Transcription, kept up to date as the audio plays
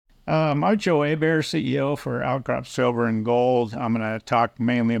I'm Joe Abear, CEO for Outcrop Silver and Gold. I'm going to talk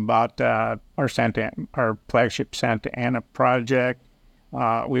mainly about our flagship Santa Ana project.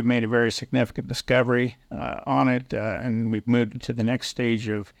 We've made a very significant discovery on it, and we've moved to the next stage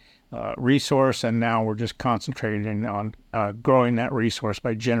of resource, and now we're just concentrating on growing that resource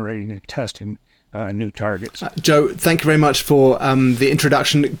by generating and testing new targets. Joe, thank you very much for the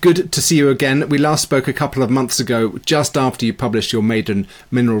introduction. Good to see you again. We last spoke a couple of months ago, just after you published your maiden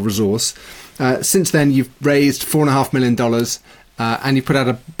mineral resource. Since then, you've raised $4.5 million, and you put out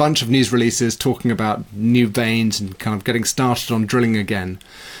a bunch of news releases talking about new veins and kind of getting started on drilling again.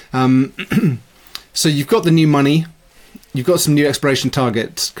 So you've got the new money, you've got some new exploration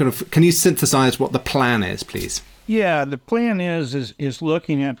targets. Can you synthesize what the plan is, please? Yeah, the plan is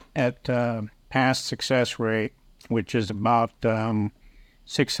looking at past success rate, which is about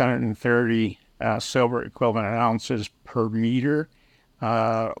 630 silver equivalent ounces per meter.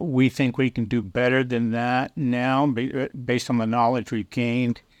 We think we can do better than that now, based on the knowledge we've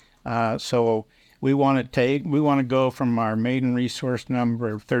gained. So we want to go from our maiden resource number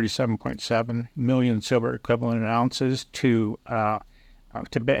of 37.7 million silver equivalent ounces to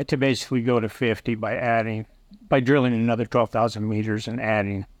basically go to 50 by drilling another 12,000 meters and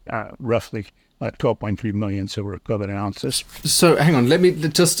adding roughly 12.3 million silver equivalent ounces. So hang on, let me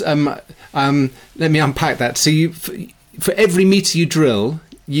just let me unpack that. So for every meter you drill,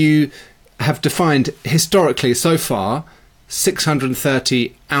 you have defined historically so far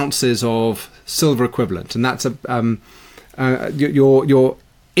 630 ounces of silver equivalent, and that's your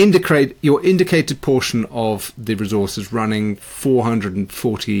indicated portion of the resource is running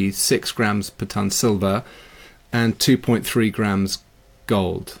 446 grams per ton silver and 2.3 grams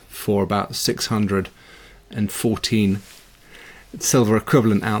gold for about 614 silver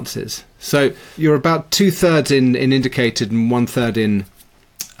equivalent ounces. So you're about 2/3 in indicated and 1/3 in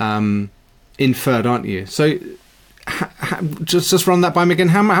inferred, aren't you? So just run that by me again.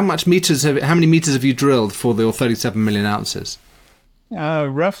 How many meters have you drilled for the 37 million ounces?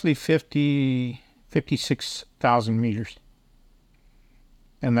 Roughly 56,000 meters.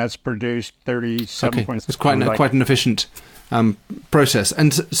 And that's produced 37. Okay, it's quite an efficient process.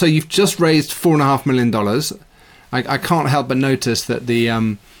 And so you've just raised $4.5 million. I can't help but notice that the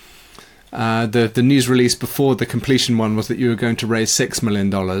news release before the completion one was that you were going to raise $6 million,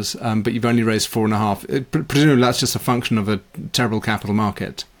 but you've only raised $4.5 million. Presumably that's just a function of a terrible capital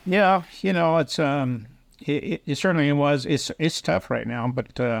market. Yeah, it's it certainly was. It's tough right now,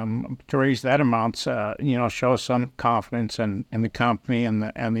 but to raise that amount, shows some confidence in the company and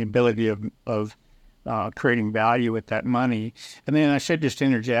the ability of creating value with that money. And then I should just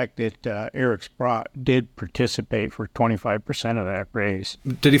interject that Eric Sprott did participate for 25% of that raise.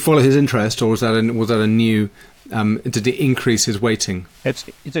 Did he follow his interest, or was that a new? Did he increase his weighting? It's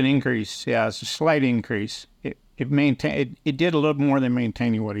an increase. Yeah, it's a slight increase. It did a little more than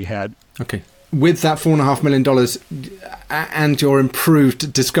maintaining what he had. Okay. With that $4.5 million and your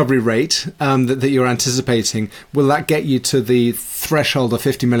improved discovery rate that you're anticipating, will that get you to the threshold of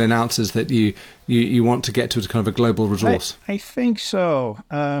 50 million ounces that you want to get to as kind of a global resource? I think so.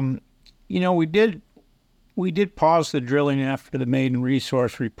 We did pause the drilling after the maiden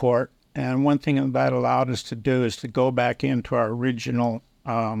resource report, and one thing that allowed us to do is to go back into our original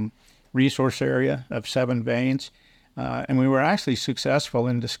resource area of 7 veins. And we were actually successful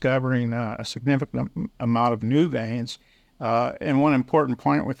in discovering a significant amount of new veins. And one important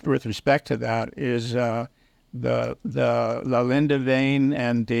point with respect to that is the La Linda vein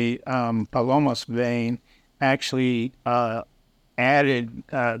and the Palomas vein actually added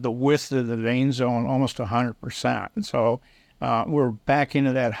the width of the vein zone almost 100%. So we're back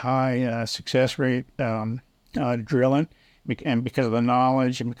into that high success rate drilling, and because of the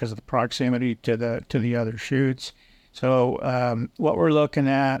knowledge and because of the proximity to the other chutes. So what we're looking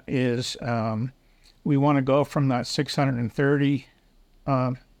at is we want to go from that 630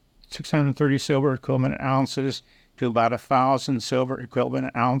 silver equivalent ounces to about 1,000 silver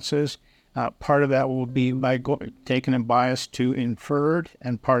equivalent ounces. Part of that will be by taking a bias to inferred,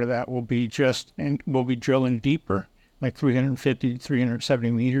 and part of that will be we'll be drilling deeper, like 350 to 370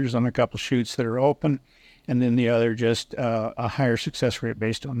 meters on a couple chutes that are open, and then the other just a higher success rate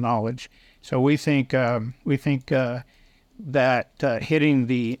based on knowledge. So we think that hitting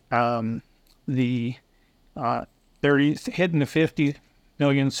the 50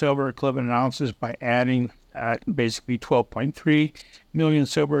 million silver equivalent ounces by adding basically 12.3 million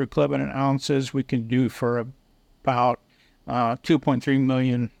silver equivalent ounces, we can do for about 2.3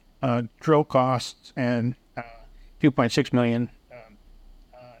 million drill costs and 2.6 million,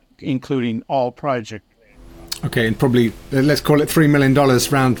 including all project. Okay, and probably, let's call it $3 million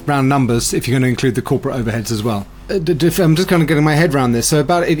round numbers, if you're going to include the corporate overheads as well. I'm just kind of getting my head around this. So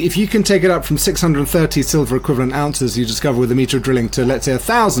about if you can take it up from 630 silver equivalent ounces you discover with a meter of drilling to, let's say,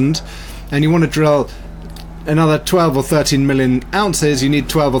 1,000, and you want to drill another 12 or 13 million ounces, you need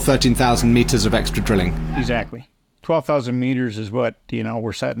 12 or 13,000 meters of extra drilling. Exactly. 12,000 meters is what,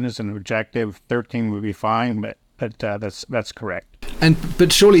 we're setting as an objective. 13 would be fine, but that's correct.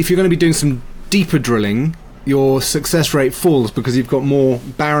 But surely if you're going to be doing some deeper drilling, your success rate falls because you've got more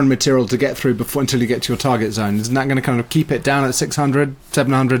barren material to get through until you get to your target zone. Isn't that going to kind of keep it down at 600,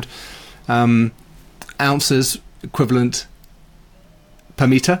 700 ounces equivalent per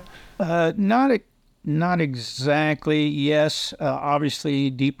meter? Not exactly. Yes,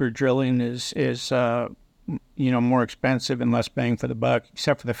 obviously deeper drilling is more expensive and less bang for the buck,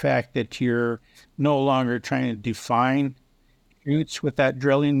 except for the fact that you're no longer trying to define shoots with that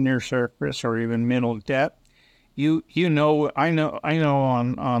drilling near surface or even middle depth. I know on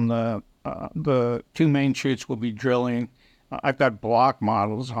the two main shoots we'll be drilling. I've got block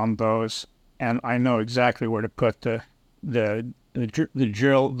models on those, and I know exactly where to put the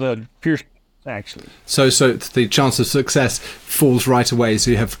pierce actually. So the chance of success falls right away,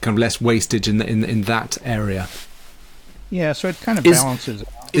 so you have kind of less wastage in that area. Yeah, so it kind of balances.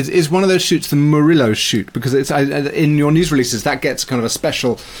 Is one of those shoots the Murillo shoot? Because it's in your news releases that gets kind of a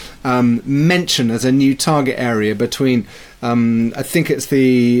special mention as a new target area between. I think it's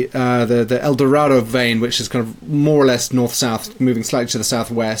the El Dorado vein, which is kind of more or less north-south, moving slightly to the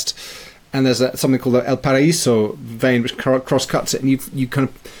southwest, and there's something called the El Paraíso vein, which cross-cuts it, and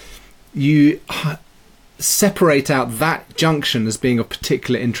you separate out that junction as being of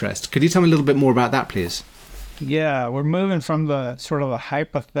particular interest. Could you tell me a little bit more about that, please? Yeah, we're moving from the sort of a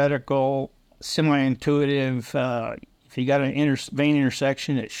hypothetical, semi-intuitive, if you got an vein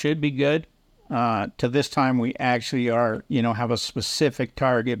intersection, it should be good, to this time we actually are, have a specific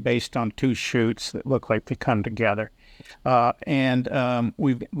target based on two shoots that look like they come together. And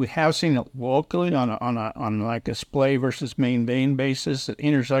we have seen it locally on like a splay versus main vein basis that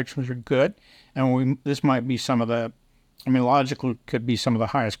intersections are good, and this might be some of the, logically could be some of the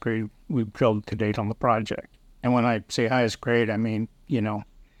highest grade we've drilled to date on the project. And when I say highest grade, I mean talking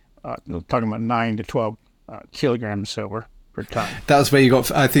about 9 to 12 kilograms silver per ton. That's where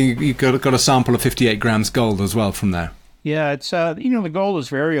I think you got a sample of 58 grams gold as well from there. Yeah, it's the gold is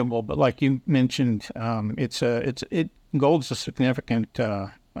variable, but like you mentioned, gold's a significant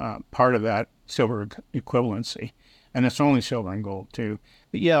part of that silver equivalency, and it's only silver and gold too.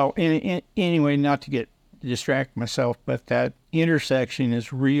 But yeah, anyway, not to distract myself, but that intersection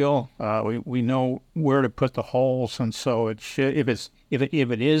is real. We know where to put the holes, and so it should. If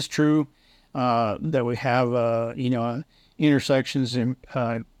it is true that we have intersections in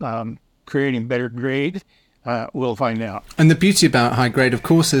creating better grade. We'll find out. And the beauty about high grade, of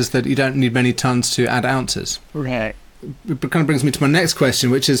course, is that you don't need many tons to add ounces. Right. It kind of brings me to my next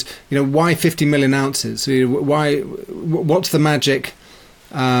question, which is, why 50 million ounces? What's the magic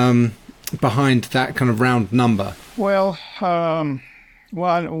behind that kind of round number? Well,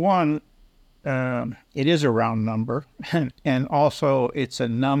 one, it is a round number, and also it's a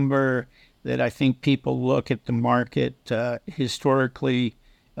number that I think people look at the market historically,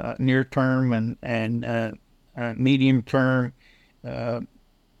 near term and medium term.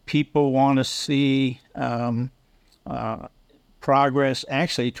 People want to see progress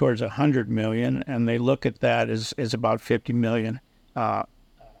actually towards 100 million, and they look at that as about 50 million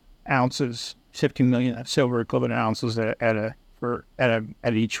ounces, 50 million silver equivalent ounces at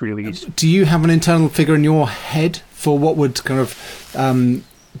each release. Do you have an internal figure in your head for what would kind of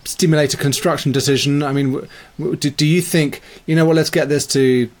stimulate a construction decision? Do you think, let's get this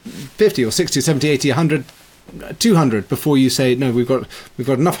to 50 or 60, 70, 80, 100, 200 before you say, no, we've got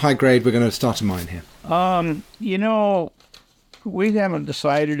enough high grade, we're going to start a mine here? We haven't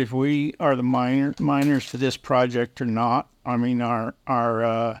decided if we are the miners for this project or not. We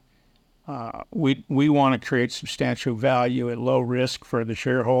want to create substantial value at low risk for the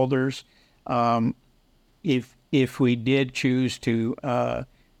shareholders. If we did choose to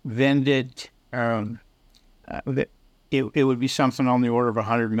vend it, it would be something on the order of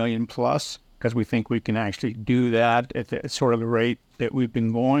 100 million plus, because we think we can actually do that at sort of the rate that we've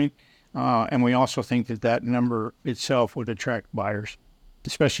been going. And we also think that number itself would attract buyers,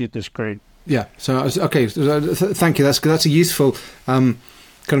 especially at this grade. Yeah. So, okay. Thank you. That's a useful kind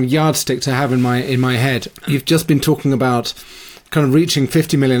of yardstick to have in my head. You've just been talking about kind of reaching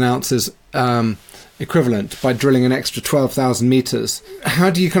 50 million ounces equivalent by drilling an extra 12,000 meters. How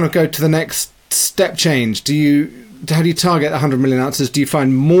do you kind of go to the next step change? How do you target 100 million ounces? Do you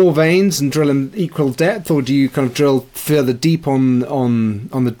find more veins and drill in equal depth, or do you kind of drill further deep on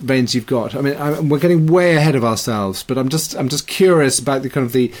the veins you've got? I mean, we're getting way ahead of ourselves, but I'm just curious about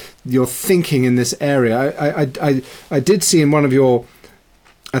your thinking in this area. I did see in one of your,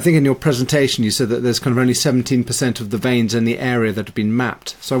 I think in your presentation, you said that there's kind of only 17% of the veins in the area that have been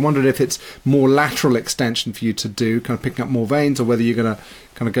mapped. So I wondered if it's more lateral extension for you to do, kind of picking up more veins, or whether you're going to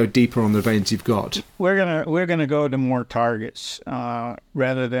kind of go deeper on the veins you've got. We're gonna go to more targets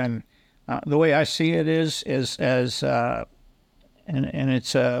rather than the way I see it is as and it's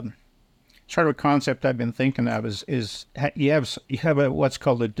sort of a concept I've been thinking of is you have what's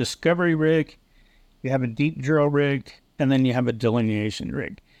called a discovery rig, you have a deep drill rig, and then you have a delineation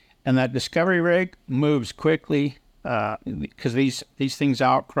rig. And that discovery rig moves quickly because these things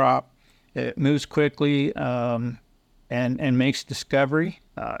outcrop. It moves quickly and makes discovery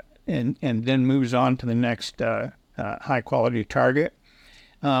and then moves on to the next high quality target.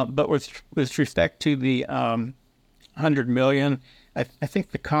 But with respect to the 100 million, I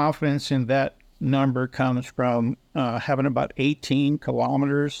think the confidence in that number comes from having about 18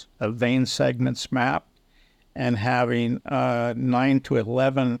 kilometers of vein segments mapped, and having 9 to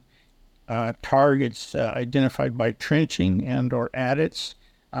 11 targets identified by trenching and or adits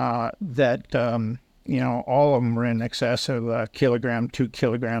that all of them are in excess of 2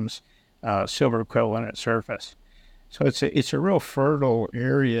 kilograms silver equivalent at surface. So it's a real fertile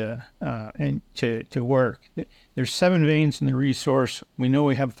area and to work. There's 7 veins in the resource. We know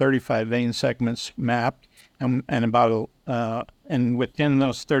we have 35 vein segments mapped, and about and within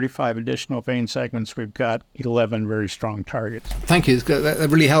those 35 additional vein segments, we've got 11 very strong targets. Thank you. That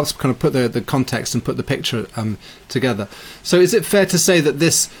really helps kind of put the context and put the picture together. So is it fair to say that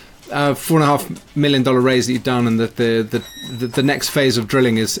this $4.5 million raise that you've done, and that the next phase of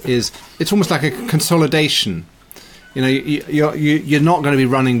drilling is it's almost like a consolidation? You're not going to be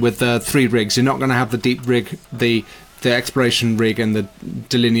running with 3 rigs. You're not going to have the deep rig, the exploration rig, and the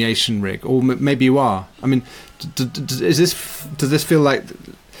delineation rig, or maybe you are. I mean, does this feel like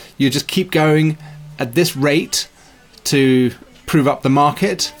you just keep going at this rate to prove up the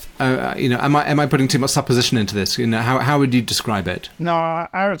market? Am I putting too much supposition into this? How would you describe it? No,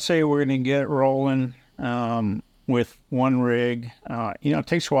 I would say we're going to get rolling with 1 rig. It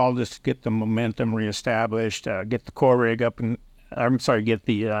takes a while just to get the momentum reestablished, get the core rig up, and get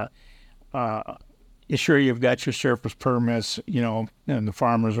the ensure you've got your surface permits, and the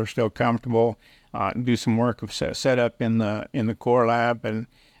farmers are still comfortable. Do some work of set up in the core lab, and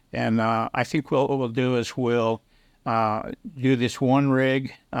I think what we'll do is we'll do this 1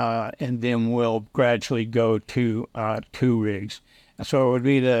 rig, and then we'll gradually go to 2 rigs. And so it would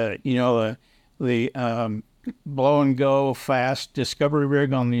be the blow and go fast discovery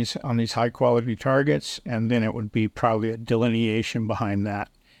rig on these high quality targets, and then it would be probably a delineation behind that.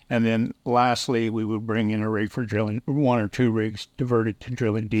 And then lastly, we would bring in a rig for drilling, 1 or 2 rigs diverted to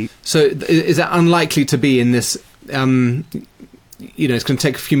drilling deep. So is that unlikely to be in this, it's going to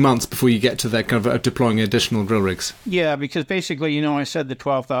take a few months before you get to that kind of deploying additional drill rigs? Yeah, because basically, I said the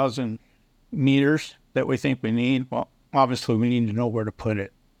 12,000 meters that we think we need. Well, obviously, we need to know where to put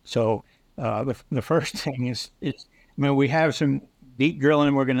it. So the first thing is we have some deep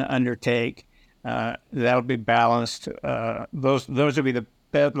drilling we're going to undertake. That'll be balanced. Those will be the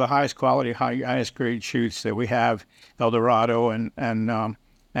highest quality, highest grade shoots that we have, El Dorado and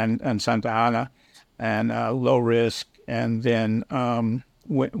Santa Ana, and low risk. And then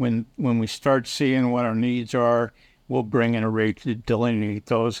when we start seeing what our needs are, we'll bring in a rig to delineate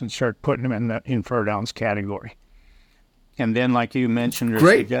those and start putting them in the inferred ounce category. And then, like you mentioned,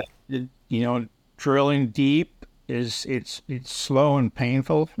 great. Drilling deep it's slow and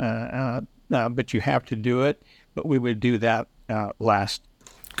painful, but you have to do it. But we would do that last.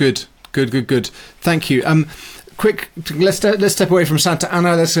 Good. Thank you. Quick, let's step away from Santa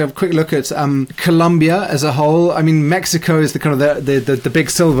Ana. Let's have a quick look at Colombia as a whole. I mean, Mexico is the kind of the big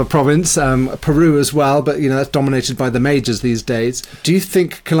silver province. Peru as well, but that's dominated by the majors these days. Do you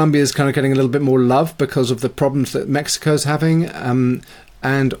think Colombia is kind of getting a little bit more love because of the problems that Mexico's having?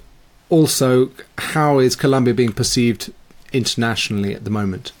 And also, how is Colombia being perceived internationally at the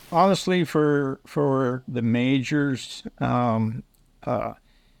moment? Honestly, for the majors,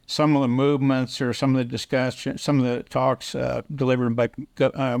 some of the movements or some of the discussion, some of the talks delivered by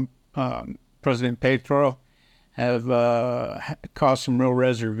President Petro have caused some real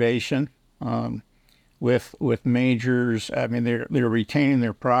reservation with majors. I mean, they're retaining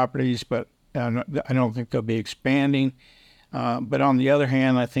their properties, but I don't think they'll be expanding. But on the other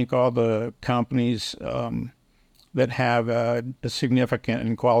hand, I think all the companies that have a significant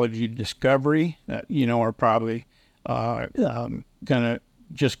and quality discovery that are probably gonna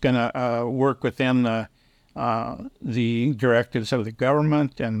work within the directives of the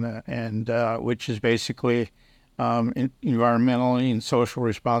government and which is basically environmentally and social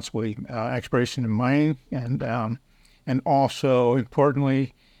responsibly exploration and mining, and also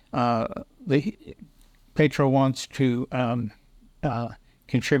importantly, the Petro wants to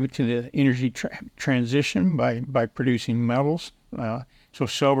contribute to the energy transition by producing metals. So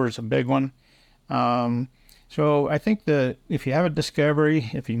silver is a big one. So I think that if you have a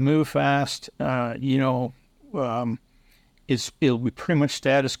discovery, if you move fast, it'll be pretty much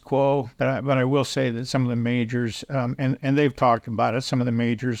status quo. But I will say that some of the majors, and they've talked about it, some of the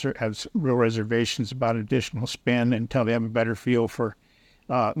majors have real reservations about additional spend until they have a better feel for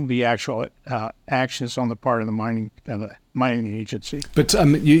the actual actions on the part of the mining agency. But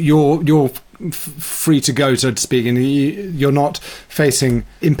you're free to go, so to speak, and you're not facing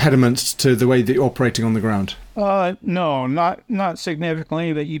impediments to the way that you're operating on the ground. No, not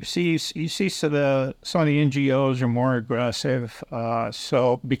significantly. But you see some of the NGOs are more aggressive.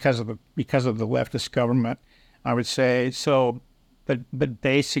 So because of the leftist government, I would say so. But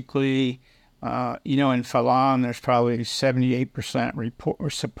basically, in Falan, there's probably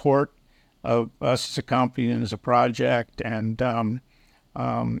 78% support of us as a company and as a project, and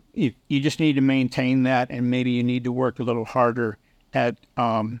you just need to maintain that, and maybe you need to work a little harder at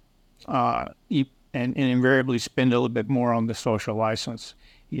and invariably spend a little bit more on the social license.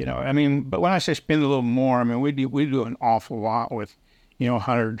 But when I say spend a little more, we do an awful lot with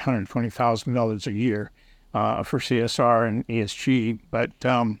 $120,000 a year for CSR and ESG, but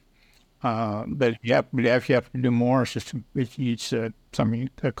if you have to do more, it's something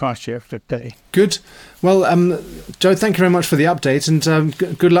that costs you have to pay. Good. Well, Joe, thank you very much for the update, and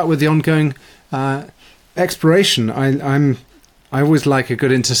good luck with the ongoing exploration. I always like a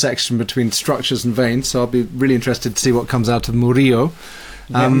good intersection between structures and veins, so I'll be really interested to see what comes out of Murillo.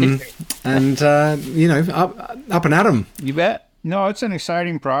 And up and at 'em. You bet. No, it's an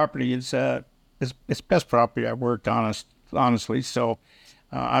exciting property. It's best property I've worked on, honestly. So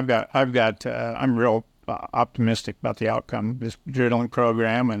I'm real optimistic about the outcome of this drilling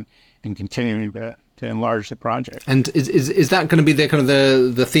program and continuing to enlarge the project. And is that going to be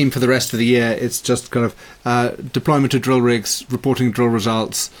the theme for the rest of the year? It's just kind of deployment of drill rigs, reporting drill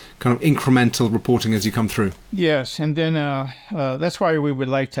results, kind of incremental reporting as you come through. Yes, and then that's why we would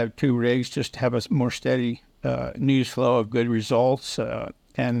like to have 2 rigs, just to have a more steady news flow of good results,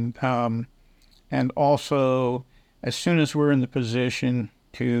 and also as soon as we're in the position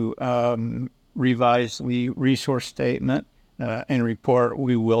to revise the resource statement and report,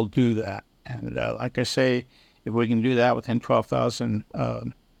 we will do that. And like I say, if we can do that within 12,000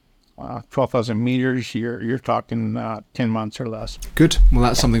 meters, you're talking 10 months or less. Good. Well,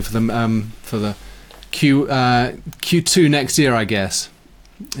 that's something for the Q2 next year, I guess,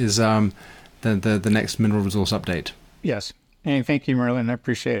 is the next mineral resource update. Yes. And thank you, Merlin. I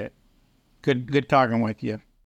appreciate it. Good talking with you.